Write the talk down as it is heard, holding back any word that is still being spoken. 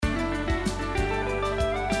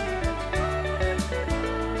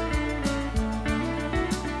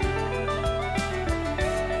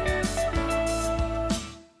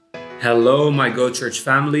Hello, my Go Church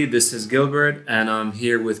family. This is Gilbert, and I'm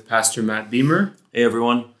here with Pastor Matt Beamer. Hey,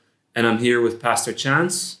 everyone. And I'm here with Pastor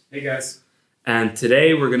Chance. Hey, guys. And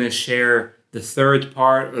today we're going to share the third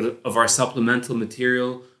part of our supplemental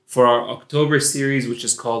material for our October series, which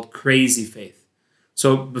is called Crazy Faith.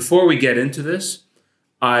 So before we get into this,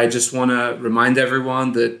 I just want to remind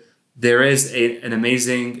everyone that there is an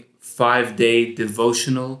amazing 5-day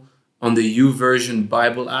devotional on the YouVersion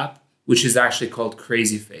Bible app, which is actually called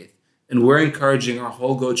Crazy Faith. And we're encouraging our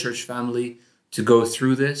whole Go Church family to go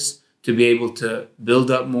through this, to be able to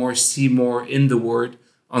build up more, see more in the Word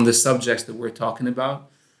on the subjects that we're talking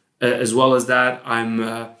about. As well as that,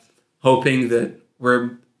 I'm hoping that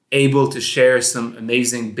we're able to share some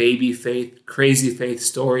amazing baby faith, crazy faith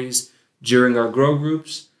stories during our grow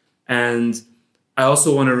groups. And I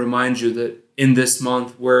also want to remind you that in this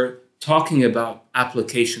month, we're talking about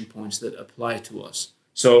application points that apply to us.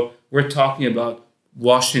 So we're talking about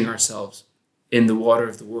washing ourselves in the water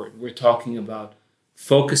of the Word. We're talking about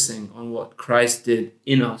focusing on what Christ did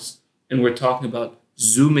in us. And we're talking about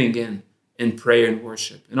zooming in prayer and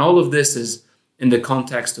worship. And all of this is in the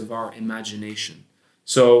context of our imagination.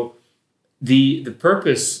 So the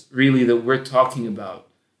purpose really that we're talking about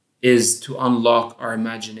is to unlock our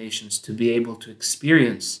imaginations, to be able to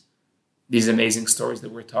experience these amazing stories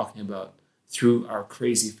that we're talking about through our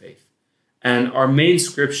crazy faith. And our main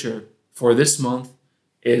scripture for this month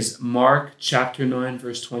is Mark chapter 9,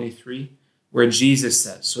 verse 23, where Jesus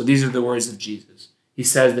says, so these are the words of Jesus. He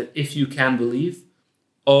says that if you can believe,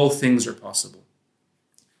 all things are possible.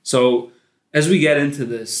 So as we get into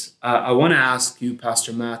this, I want to ask you,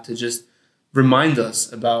 Pastor Matt, to just remind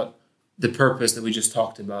us about the purpose that we just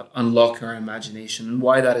talked about, unlock our imagination, and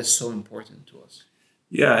why that is so important to us.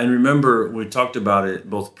 Yeah, and remember, we talked about it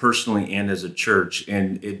both personally and as a church,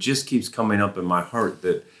 and it just keeps coming up in my heart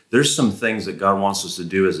that there's some things that God wants us to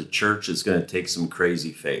do as a church that's going to take some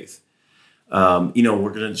crazy faith. We're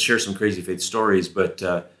going to share some crazy faith stories, but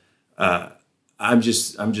I'm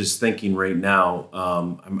just thinking right now.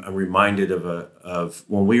 I'm reminded of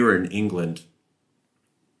when we were in England.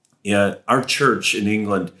 Yeah, our church in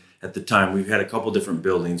England at the time, we've had a couple different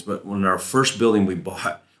buildings, but when our first building we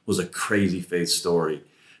bought was a crazy faith story.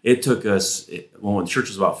 It took us, when the church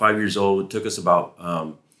was about 5 years old, it took us about,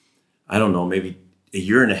 maybe a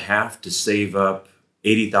year and a half to save up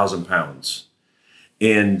 80,000 pounds.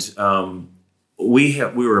 And we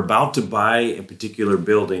were about to buy a particular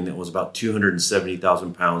building that was about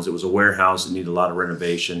 270,000 pounds. It was a warehouse that needed a lot of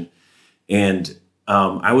renovation. And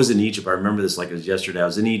I was in Egypt. I remember this like it was yesterday. I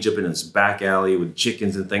was in Egypt in this back alley with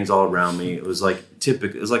chickens and things all around me. It was like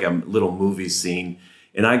typical. It was like a little movie scene.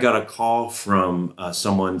 And I got a call from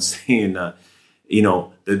someone saying,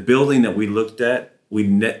 the building that we looked at,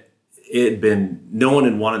 no one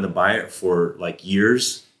had wanted to buy it for like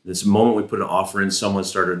years. This moment we put an offer in, someone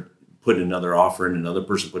started putting another offer in, another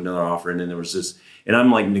person put another offer in, and there was this. And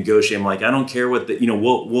I'm like negotiating. I'm like, I don't care what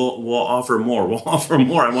we'll offer more. We'll offer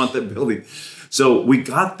more. I want that building. So we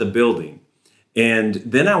got the building. And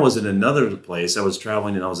then I was in another place. I was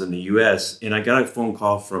traveling and I was in the U.S. and I got a phone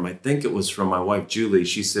call from, I think it was from my wife, Julie.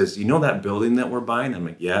 She says, you know that building that we're buying? I'm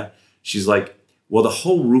like, yeah. She's like, well, the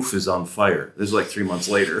whole roof is on fire. This is like 3 months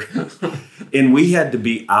later. And we had to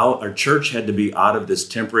be out, our church had to be out of this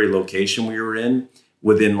temporary location we were in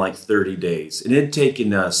within like 30 days. And it had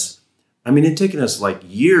taken us like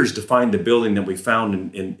years to find the building that we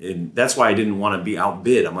found. And that's why I didn't want to be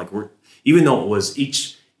outbid. I'm like, even though it was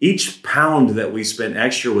each pound that we spent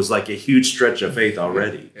extra was like a huge stretch of faith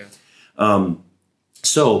already. Yeah.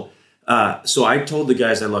 So I told the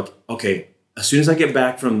guys, okay, as soon as I get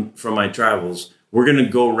back from my travels, we're going to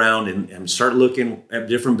go around and start looking at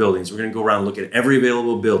different buildings. We're going to go around and look at every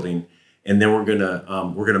available building, and then we're going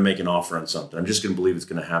to make an offer on something. I'm just going to believe it's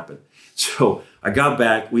going to happen. So I got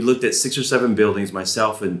back. We looked at 6 or 7 buildings,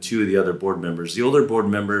 myself and 2 of the other board members. The older board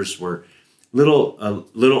members were little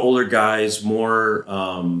older guys, more,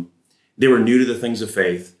 they were new to the things of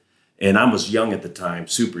faith. And I was young at the time,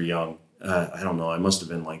 super young. I don't know, I must have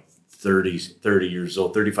been like 30 years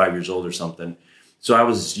old, 35 years old or something. So I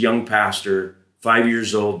was this young pastor, 5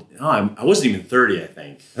 years old. I wasn't even 30, I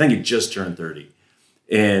think. I think he just turned 30.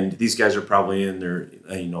 And these guys are probably in their,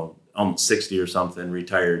 almost 60 or something,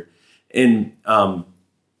 retired. And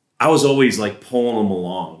I was always like pulling them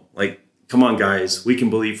along. Like, come on, guys, we can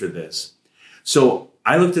believe for this. So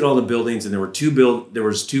I looked at all the buildings, and there was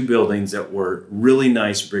 2 buildings that were really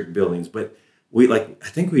nice brick buildings, but I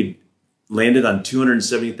think we landed on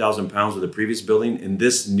 270,000 pounds with the previous building. In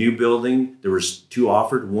this new building, there was 2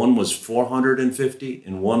 offered. One was 450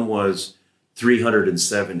 and one was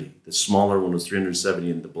 370. The smaller one was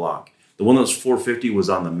 370 in the block. The one that was 450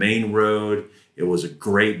 was on the main road. It was a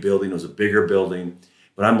great building. It was a bigger building.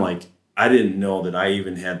 But I'm like, I didn't know that I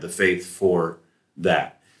even had the faith for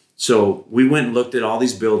that. So we went and looked at all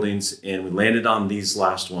these buildings, and we landed on these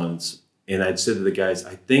last ones. And I'd said to the guys,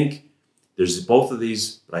 I think there's both of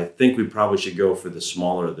these, but I think we probably should go for the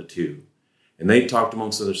smaller of the two. And they talked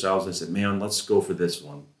amongst themselves and said, man, let's go for this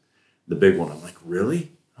one, the big one. I'm like,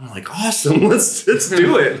 really? I'm like, awesome, let's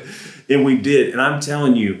do it. And we did. And I'm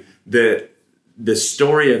telling you that the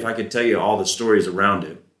story, if I could tell you all the stories around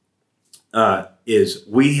it, is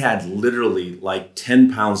we had literally like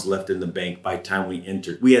 10 pounds left in the bank by the time we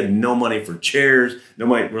entered. We had no money for chairs. No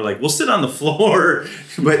money. We're like, we'll sit on the floor.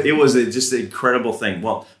 But it was just an incredible thing.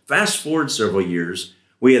 Well, fast forward several years,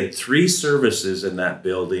 we had 3 services in that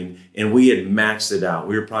building, and we had maxed it out.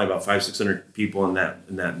 We were probably about 500-600 people in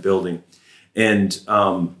that building, and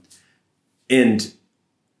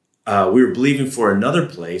we were believing for another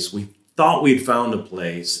place. We thought we'd found a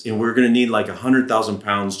place, and we were going to need like 100,000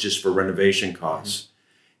 pounds just for renovation costs.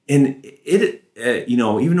 And it,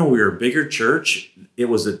 even though we were a bigger church, it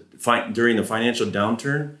was during the financial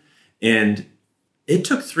downturn, and it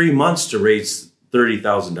took 3 months to raise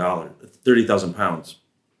 $30,000 pounds.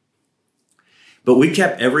 But we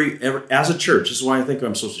kept as a church, this is why I think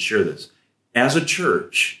I'm supposed to share this. As a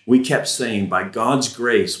church, we kept saying, by God's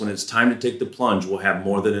grace, when it's time to take the plunge, we'll have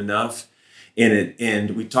more than enough.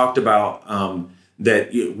 And we talked about that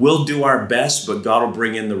we'll do our best, but God will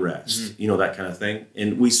bring in the rest, that kind of thing.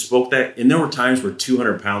 And we spoke that, and there were times where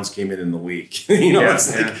 200 pounds came in the week. We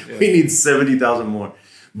need 70,000 more.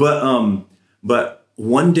 But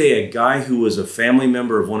one day, a guy who was a family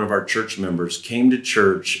member of one of our church members came to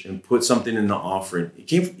church and put something in the offering.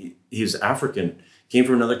 He was African, came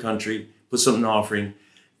from another country, put something in the offering.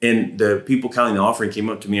 And the people counting the offering came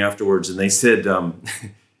up to me afterwards, and they said,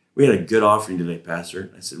 we had a good offering today,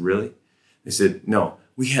 Pastor. I said, really? They said, no,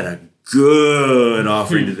 we had a good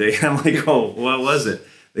offering today. I'm like, oh, what was it?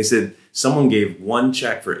 They said, someone gave one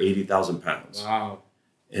check for 80,000 pounds. Wow.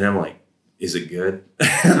 And I'm like, is it good?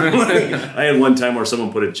 I had one time where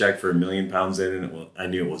someone put a check for 1 million pounds in, and I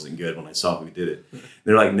knew it wasn't good when I saw who did it.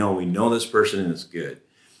 They're like, no, we know this person and it's good.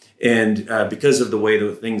 And because of the way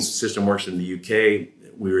the system works in the UK,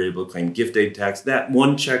 we were able to claim gift aid tax. That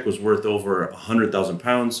one check was worth over 100,000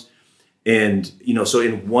 pounds. And, so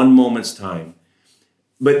in one moment's time,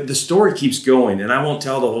 but the story keeps going, and I won't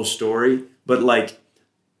tell the whole story, but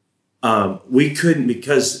we couldn't,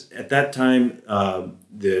 because at that time,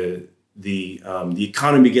 the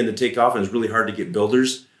economy began to take off, and it was really hard to get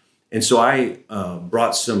builders. And so I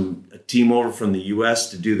brought a team over from the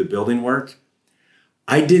US to do the building work.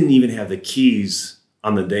 I didn't even have the keys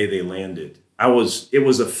on the day they landed. It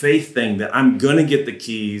was a faith thing that I'm going to get the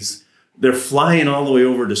keys. They're flying all the way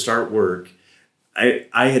over to start work. I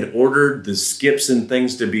had ordered the skips and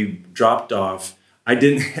things to be dropped off. I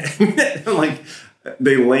didn't,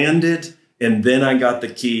 they landed, and then I got the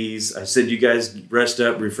keys. I said, you guys rest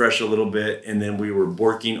up, refresh a little bit. And then we were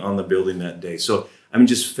working on the building that day. So,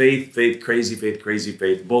 just faith, crazy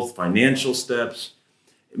faith, both financial steps.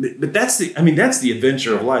 But that's the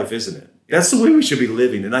adventure of life, isn't it? That's the way we should be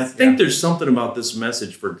living. And I think there's something about this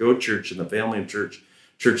message for Go Church and the family of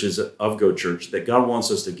churches of Go Church that God wants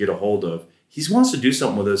us to get a hold of. He wants to do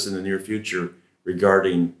something with us in the near future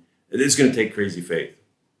regarding, it's going to take crazy faith.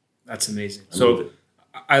 That's amazing.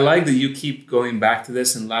 I like that you keep going back to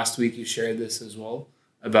this. And last week you shared this as well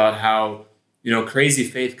about how, crazy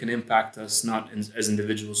faith can impact us, not as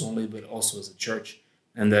individuals only, but also as a church.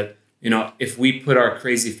 And that, if we put our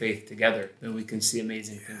crazy faith together, then we can see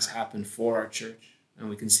amazing things happen for our church, and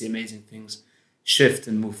we can see amazing things shift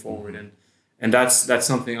and move forward. And that's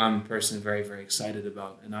something I'm personally very, very excited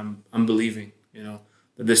about. And I'm believing, that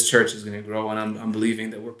this church is going to grow, and I'm believing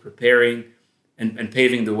that we're preparing and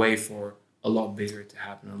paving the way for a lot bigger to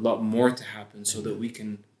happen, a lot more to happen, so that we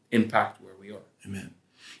can impact where we are. Amen.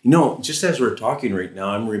 Just as we're talking right now,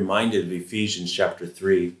 I'm reminded of Ephesians chapter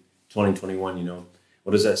 3, 20-21,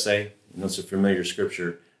 what does that say? It's a familiar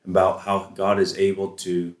scripture about how God is able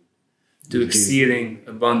to do exceeding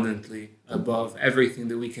abundantly above everything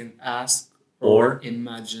that we can ask or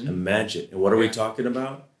imagine. And what are we talking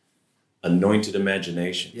about? Anointed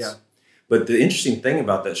imaginations. Yeah. But the interesting thing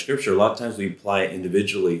about that scripture, a lot of times we apply it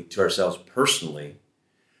individually to ourselves personally.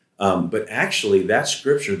 But actually, that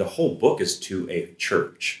scripture, the whole book is to a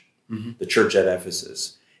church, the church at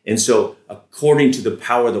Ephesus. And so according to the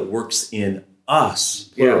power that works in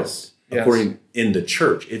us, according in the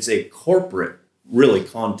church, it's a corporate, really,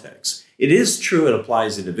 context. It is true it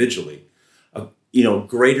applies individually.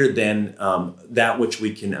 greater than that which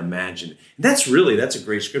we can imagine. And that's a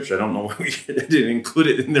great scripture. I don't know why we didn't include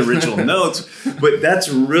it in the original notes, but that's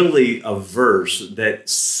really a verse that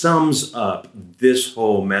sums up this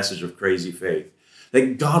whole message of crazy faith.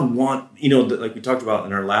 That God like we talked about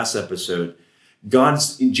in our last episode,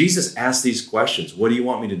 Jesus asked these questions. What do you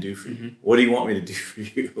want me to do for you? Mm-hmm. What do you want me to do for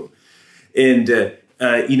you? And,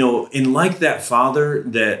 and like that father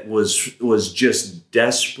that was just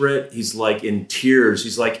desperate, he's like in tears.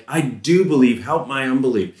 He's like, I do believe, help my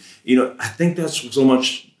unbelief. I think that's so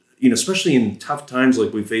much, especially in tough times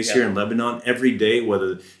like we face here in Lebanon every day,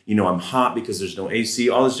 whether, I'm hot because there's no AC,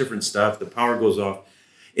 all this different stuff, the power goes off.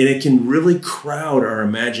 And it can really crowd our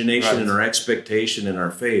imagination and our expectation and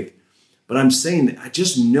our faith. But I'm saying that I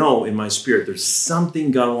just know in my spirit there's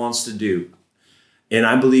something God wants to do. And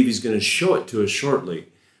I believe he's going to show it to us shortly,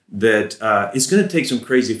 that it's going to take some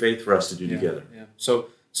crazy faith for us to do together. Yeah. So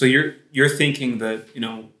you're thinking that,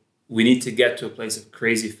 we need to get to a place of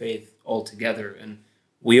crazy faith altogether, and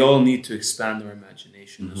we all need to expand our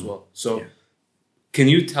imagination as well. So can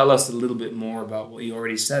you tell us a little bit more about what you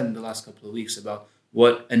already said in the last couple of weeks about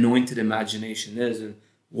what anointed imagination is and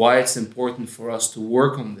why it's important for us to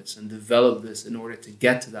work on this and develop this in order to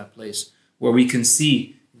get to that place where we can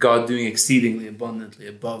see God doing exceedingly abundantly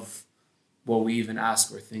above what we even ask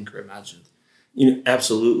or think or imagine?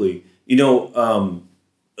 Absolutely.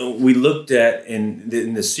 We looked at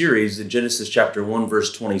in the series, in Genesis chapter 1,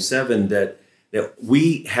 verse 27, that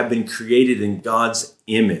we have been created in God's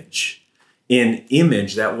image. And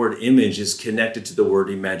image, that word image is connected to the word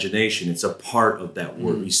imagination. It's a part of that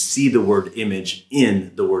word. We see the word image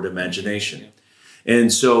in the word imagination. Yeah.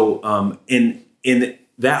 And so in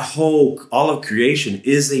that whole, all of creation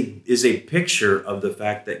is a picture of the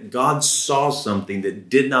fact that God saw something that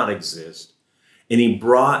did not exist, and he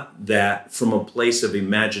brought that from a place of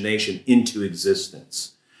imagination into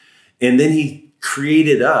existence. And then he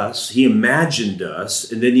created us, he imagined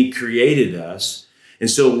us, and then he created us. And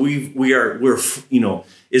so we're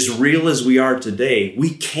as real as we are today, we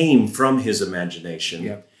came from his imagination.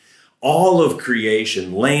 Yeah. All of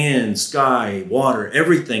creation, land, sky, water,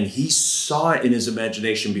 everything, he saw it in his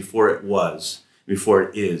imagination before it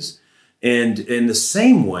is. And in the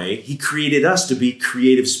same way, he created us to be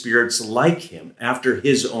creative spirits like him, after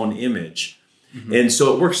his own image. Mm-hmm. And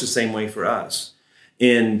so it works the same way for us.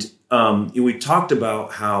 And we talked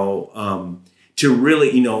about how to really,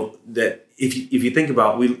 that if you think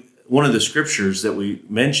about, one of the scriptures that we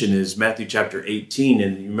mentioned is Matthew chapter 18.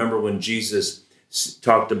 And you remember when Jesus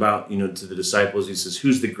talked about, to the disciples, he says,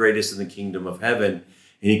 who's the greatest in the kingdom of heaven?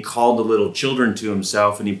 And he called the little children to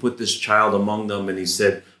himself, and he put this child among them. And he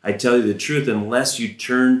said, I tell you the truth, unless you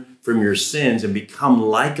turn from your sins and become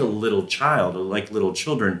like a little child, or like little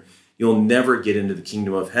children, you'll never get into the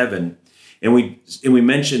kingdom of heaven. And we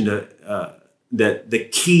mentioned that the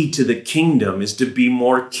key to the kingdom is to be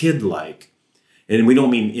more kid-like. And we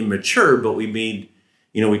don't mean immature, but we mean,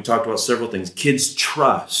 we talked about several things. Kids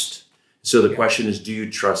trust. So the question is, do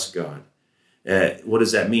you trust God? What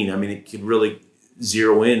does that mean? I mean, it could really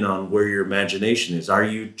zero in on where your imagination is. Are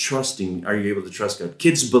you trusting? Are you able to trust God?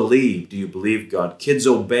 Kids believe. Do you believe God? Kids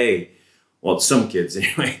obey. Well, some kids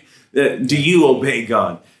anyway. Do you obey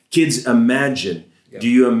God? Kids imagine. Yep. Do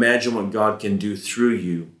you imagine what God can do through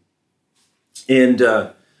you? And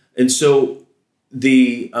so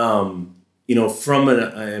the from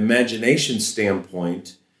an imagination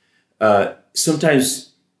standpoint,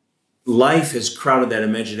 sometimes life has crowded that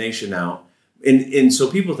imagination out. And so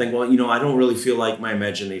people think, well, I don't really feel like my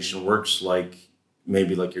imagination works like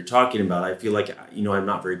you're talking about. I feel like, I'm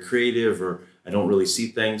not very creative, or I don't really see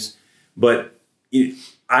things. But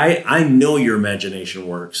I know your imagination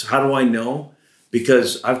works. How do I know?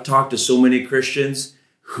 Because I've talked to so many Christians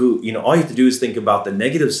who, all you have to do is think about the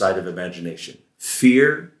negative side of imagination.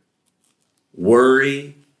 Fear,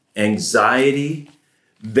 worry, anxiety.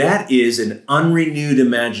 That is an unrenewed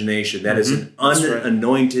imagination. That is an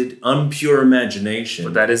unanointed, unpure imagination.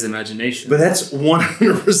 But that is imagination. But that's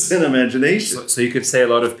 100% imagination. So you could say a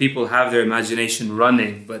lot of people have their imagination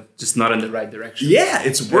running, but just not in the right direction. Yeah,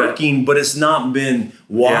 it's working, but it's not been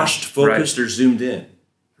washed, focused, or zoomed in.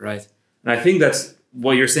 Right. And I think that's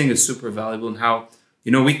what you're saying is super valuable, and how,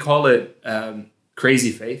 we call it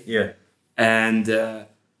crazy faith. Yeah. And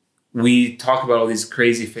we talk about all these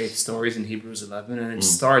crazy faith stories in Hebrews 11, and it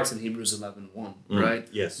starts in Hebrews 11:1, right?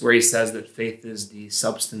 Yes. Where he says that faith is the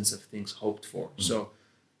substance of things hoped for. So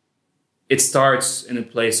it starts in a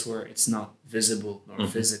place where it's not visible nor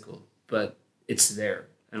physical, but it's there.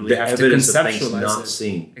 And we have to conceptualize not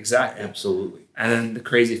seen. Exactly. Absolutely. And then the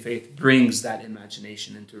crazy faith brings that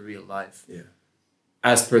imagination into real life. Yeah.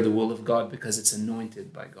 as per the will of God because it's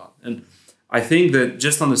anointed by God. And I think that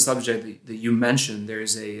just on the subject that you mentioned,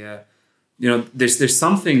 there's there's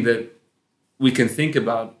something that we can think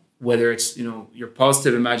about, whether it's, your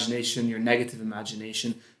positive imagination, your negative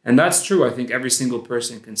imagination. And that's true. I think every single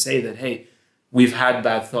person can say that, hey, we've had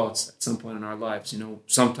bad thoughts at some point in our lives.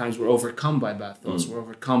 Sometimes we're overcome by bad thoughts. We're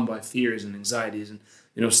overcome by fears and anxieties. And,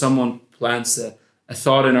 someone plants a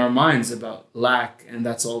thought in our minds about lack, and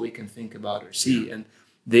that's all we can think about or see. And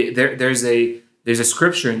there's a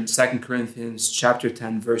scripture in 2 Corinthians chapter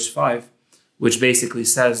 10, verse 5, which basically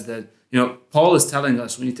says that, Paul is telling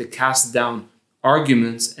us we need to cast down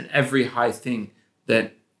arguments and every high thing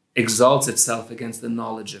that exalts itself against the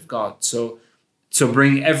knowledge of God. So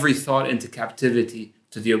bring every thought into captivity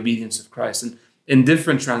to the obedience of Christ. And in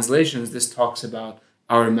different translations, this talks about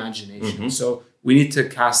our imagination. So we need to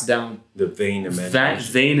cast down the vain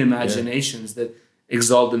imaginations that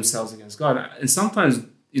exalt themselves against God. And sometimes,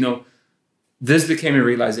 this became a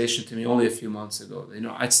realization to me only a few months ago.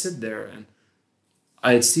 I'd sit there and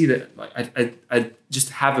I'd see that, like, I'd just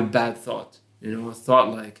have a bad thought, a thought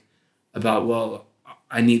like about, well,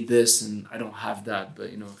 I need this and I don't have that, but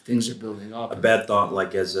things are building up. A bad thought,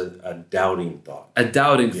 like as a doubting thought. A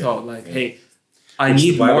doubting thought, like, hey, I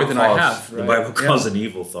need more than I have. Right? The Bible calls an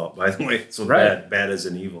evil thought, by the way. So bad as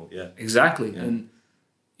an evil. Yeah. Exactly. Yeah. And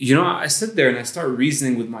I sit there and I start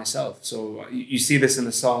reasoning with myself. So you see this in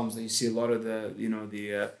the Psalms, and you see a lot of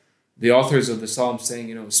the authors of the Psalms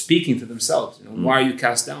saying, speaking to themselves, why are you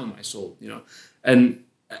cast down, my soul? And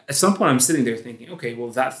at some point I'm sitting there thinking, okay, well,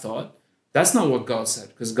 that thought, that's not what God said,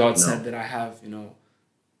 because God said that I have,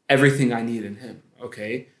 everything I need in Him.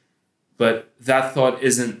 Okay. But that thought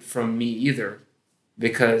isn't from me either,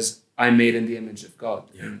 because I'm made in the image of God.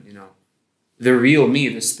 Yeah. And, the real me,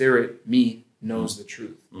 the spirit me, knows the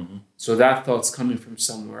truth. So that thought's coming from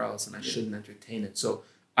somewhere else, and I shouldn't entertain it. So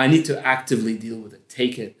I need to actively deal with it,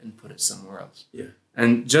 take it and put it somewhere else. Yeah.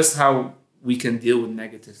 And just how we can deal with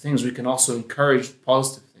negative things, we can also encourage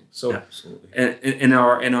positive things. So absolutely. In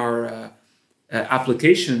our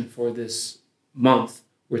application for this month,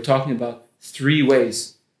 we're talking about 3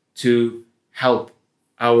 ways to help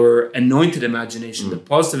our anointed imagination, the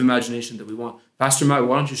positive imagination that we want. Pastor Matt,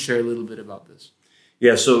 why don't you share a little bit about this?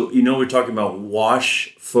 Yeah, so, we're talking about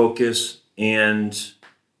wash, focus, and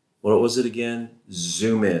what was it again?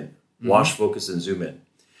 Zoom in. Wash, focus, and zoom in.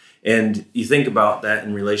 And you think about that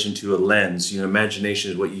in relation to a lens.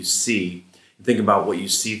 Imagination is what you see. You think about what you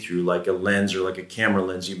see through, like a lens or like a camera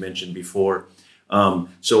lens you mentioned before.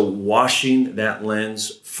 So washing that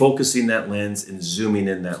lens, focusing that lens, and zooming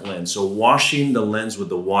in that lens. So washing the lens with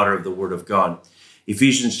the water of the Word of God.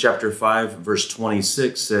 Ephesians chapter 5, verse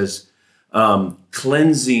 26 says,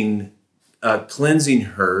 cleansing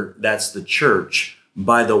her, that's the church,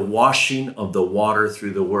 by the washing of the water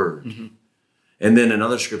through the Word. And then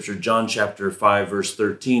another scripture, John chapter 5, verse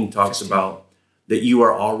 13, talks about that you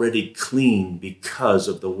are already clean because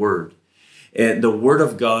of the Word. And the Word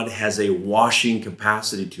of God has a washing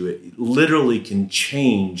capacity to it. It literally can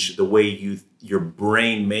change the way your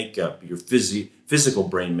brain makeup, your physical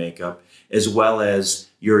brain makeup, as well as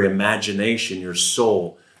your imagination, your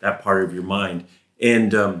soul, that part of your mind.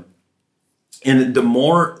 And the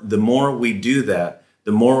more we do that,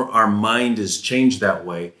 the more our mind is changed that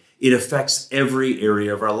way. It affects every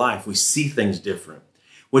area of our life. We see things different,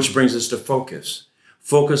 which brings us to focus.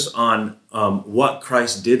 Focus on what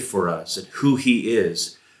Christ did for us and who He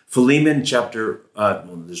is. Philemon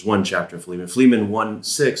there's one chapter in Philemon. Philemon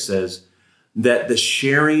 1:6 says that the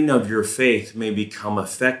sharing of your faith may become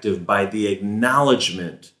effective by the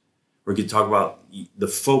acknowledgement. We're going to talk about the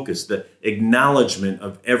focus, the acknowledgement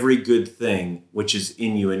of every good thing which is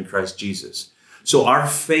in you in Christ Jesus. So our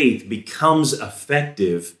faith becomes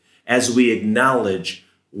effective as we acknowledge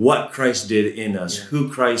what Christ did in us, who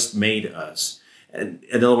Christ made us. And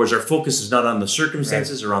in other words, our focus is not on the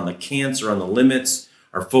circumstances or on the can'ts or on the limits.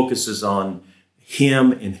 Our focus is on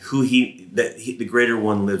Him and who the greater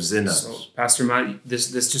one lives in us. So, Pastor Matt,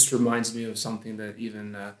 this just reminds me of something that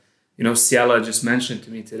even Ciela just mentioned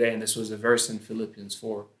to me today, and this was a verse in Philippians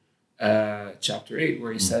 4, chapter 8,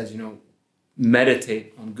 where he says,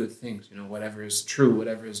 meditate on good things, whatever is true,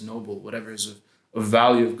 whatever is noble, whatever is of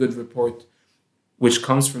value, of good report, which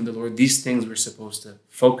comes from the Lord. These things we're supposed to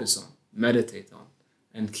focus on, meditate on,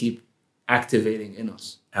 and keep activating in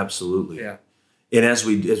us. Absolutely. Yeah. And as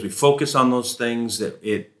we focus on those things,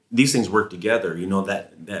 these things work together.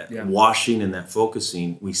 That washing and that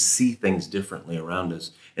focusing, we see things differently around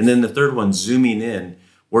us. And then the third one, zooming in,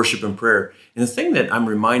 worship and prayer. And the thing that I'm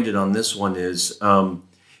reminded on this one is,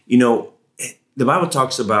 the Bible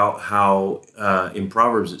talks about how in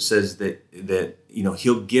Proverbs it says that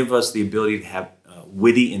he'll give us the ability to have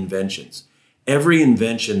witty inventions. Every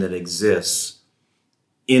invention that exists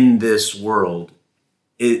in this world,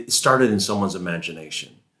 it started in someone's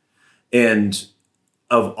imagination. And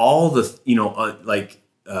of all the,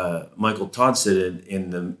 Michael Todd said in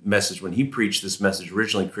the message, when he preached this message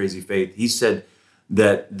originally, Crazy Faith, he said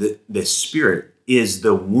that the Spirit is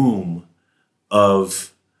the womb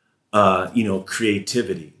of,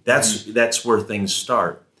 creativity. That's where things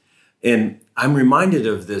start. And I'm reminded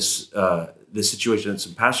of this situation.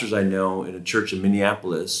 Some pastors I know in a church in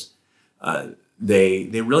Minneapolis, they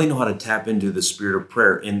really know how to tap into the spirit of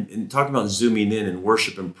prayer. And talking about zooming in and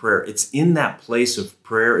worship and prayer, it's in that place of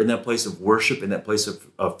prayer, in that place of worship, in that place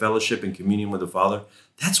of fellowship and communion with the Father.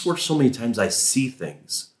 That's where so many times I see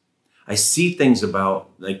things. I see things about,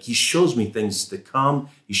 like, he shows me things to come.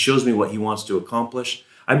 He shows me what he wants to accomplish.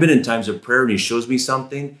 I've been in times of prayer and he shows me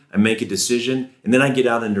something. I make a decision, and then I get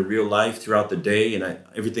out into real life throughout the day, and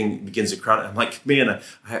everything begins to crowd. I'm like, man,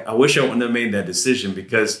 I wish I wouldn't have made that decision,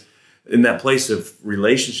 because in that place of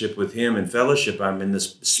relationship with him and fellowship, I'm in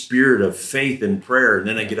this spirit of faith and prayer. And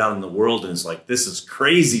then I get out in the world and it's like, this is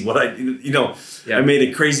crazy what I do. I made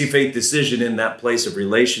a crazy faith decision in that place of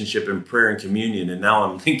relationship and prayer and communion. And now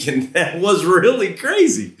I'm thinking that was really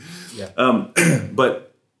crazy. Yeah.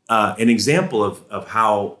 But an example of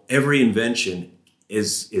how every invention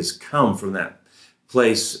is come from that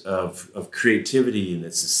place of creativity, and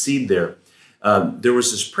it's a seed there. There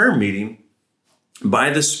was this prayer meeting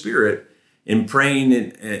by the Spirit, in praying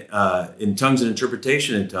in tongues and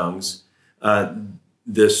interpretation in tongues.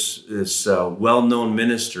 This well-known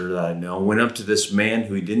minister that I know went up to this man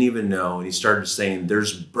who he didn't even know, and he started saying,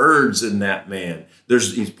 "There's birds in that man."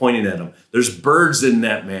 He's pointing at him. "There's birds in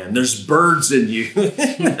that man. There's birds in you."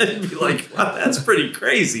 I'd be like, wow, that's pretty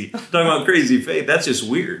crazy. Talking about crazy faith, that's just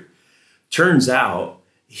weird. Turns out,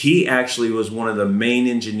 he actually was one of the main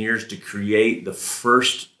engineers to create the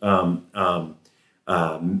first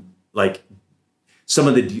some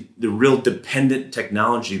of the real dependent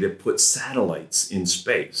technology that puts satellites in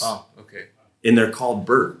space. Oh, okay. And they're called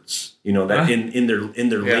birds. In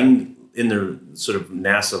their sort of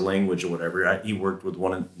NASA language or whatever. He worked with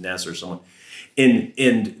one at NASA or someone. And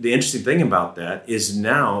the interesting thing about that is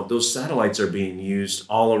now those satellites are being used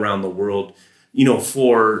all around the world,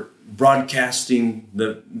 for broadcasting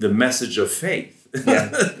the message of faith.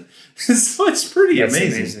 Yeah. So it's pretty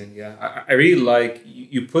amazing. Yeah, I really like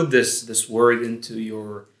you put this word into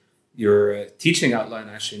your teaching outline,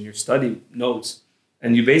 actually, in your study notes,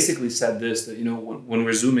 and you basically said this, that when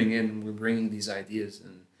we're zooming in and we're bringing these ideas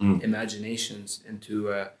and imaginations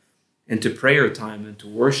into prayer time, into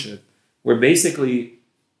worship, we're basically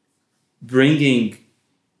bringing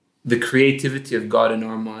the creativity of God in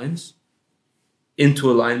our minds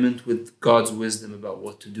into alignment with God's wisdom about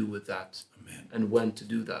what to do with that. And when to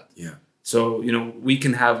do that. Yeah. So, we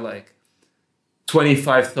can have like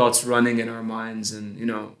 25 thoughts running in our minds, and,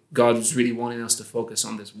 God is really wanting us to focus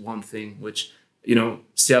on this one thing, which,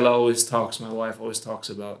 Ciela my wife always talks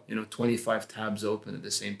about, 25 tabs open at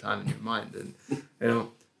the same time in your mind. And,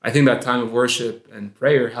 I think that time of worship and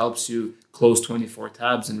prayer helps you close 24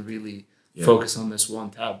 tabs and really focus on this one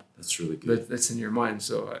tab. That's really good. That's in your mind.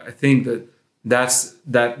 So I think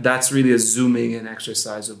that's really a zooming in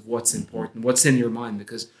exercise of what's important, what's in your mind,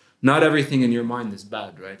 because not everything in your mind is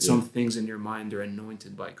bad, right? Yeah. Some things in your mind are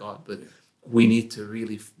anointed by God, but we need to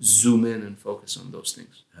really zoom in and focus on those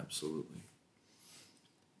things. Absolutely.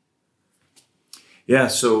 Yeah.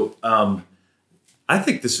 So I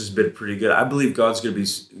think this has been pretty good. I believe God's going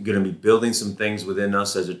to be building some things within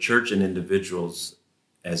us as a church and individuals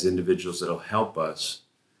that'll help us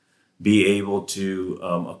be able to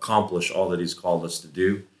accomplish all that he's called us to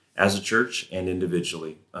do as a church and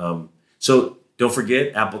individually. So don't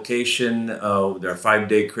forget, application, our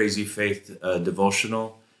 5-day Crazy Faith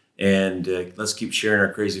devotional, and let's keep sharing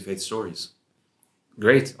our Crazy Faith stories.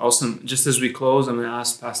 Great. Awesome. Just as we close, I'm going to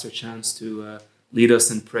ask Pastor Chance to lead us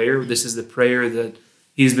in prayer. This is the prayer that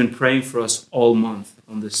he's been praying for us all month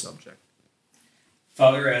on this subject.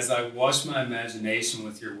 Father, as I wash my imagination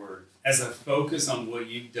with your word, as I focus on what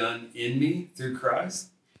you've done in me through Christ,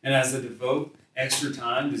 and as I devote extra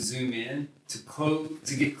time to zoom in,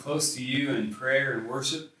 to get close to you in prayer and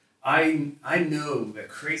worship, I know that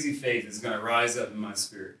crazy faith is going to rise up in my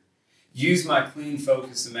spirit. Use my clean,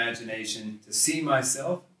 focused imagination to see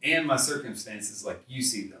myself and my circumstances like you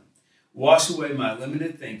see them. Wash away my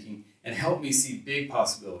limited thinking and help me see big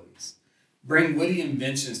possibilities. Bring witty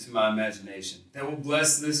inventions to my imagination that will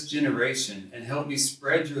bless this generation and help me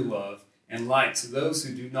spread your love and light to those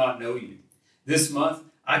who do not know you. This month,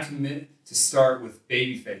 I commit to start with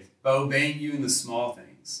baby faith by obeying you in the small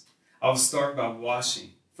things. I'll start by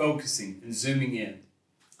watching, focusing, and zooming in.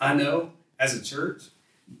 I know, as a church,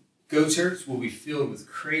 Go Church will be filled with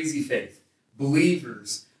crazy faith,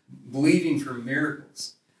 believers believing for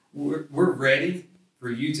miracles. We're ready for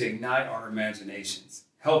you to ignite our imaginations.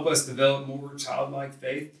 Help us develop more childlike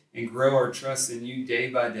faith and grow our trust in you day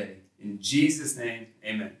by day. In Jesus' name,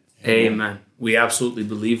 amen. Amen. We absolutely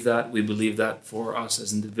believe that. We believe that for us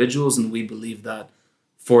as individuals, and we believe that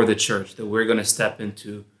for the church, that we're going to step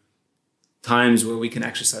into times where we can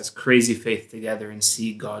exercise crazy faith together and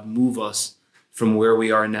see God move us from where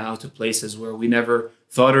we are now to places where we never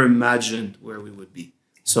thought or imagined where we would be.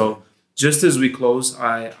 So just as we close,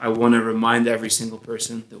 I want to remind every single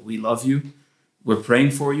person that we love you. We're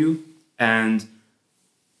praying for you. And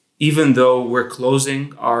even though we're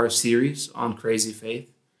closing our series on crazy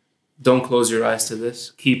faith, don't close your eyes to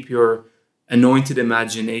this. Keep your anointed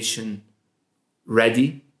imagination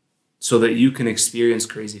ready so that you can experience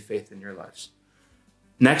crazy faith in your lives.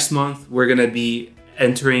 Next month, we're going to be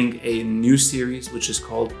entering a new series, which is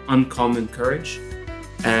called Uncommon Courage.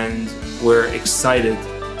 And we're excited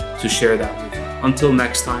to share that with you. Until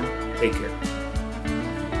next time, take care.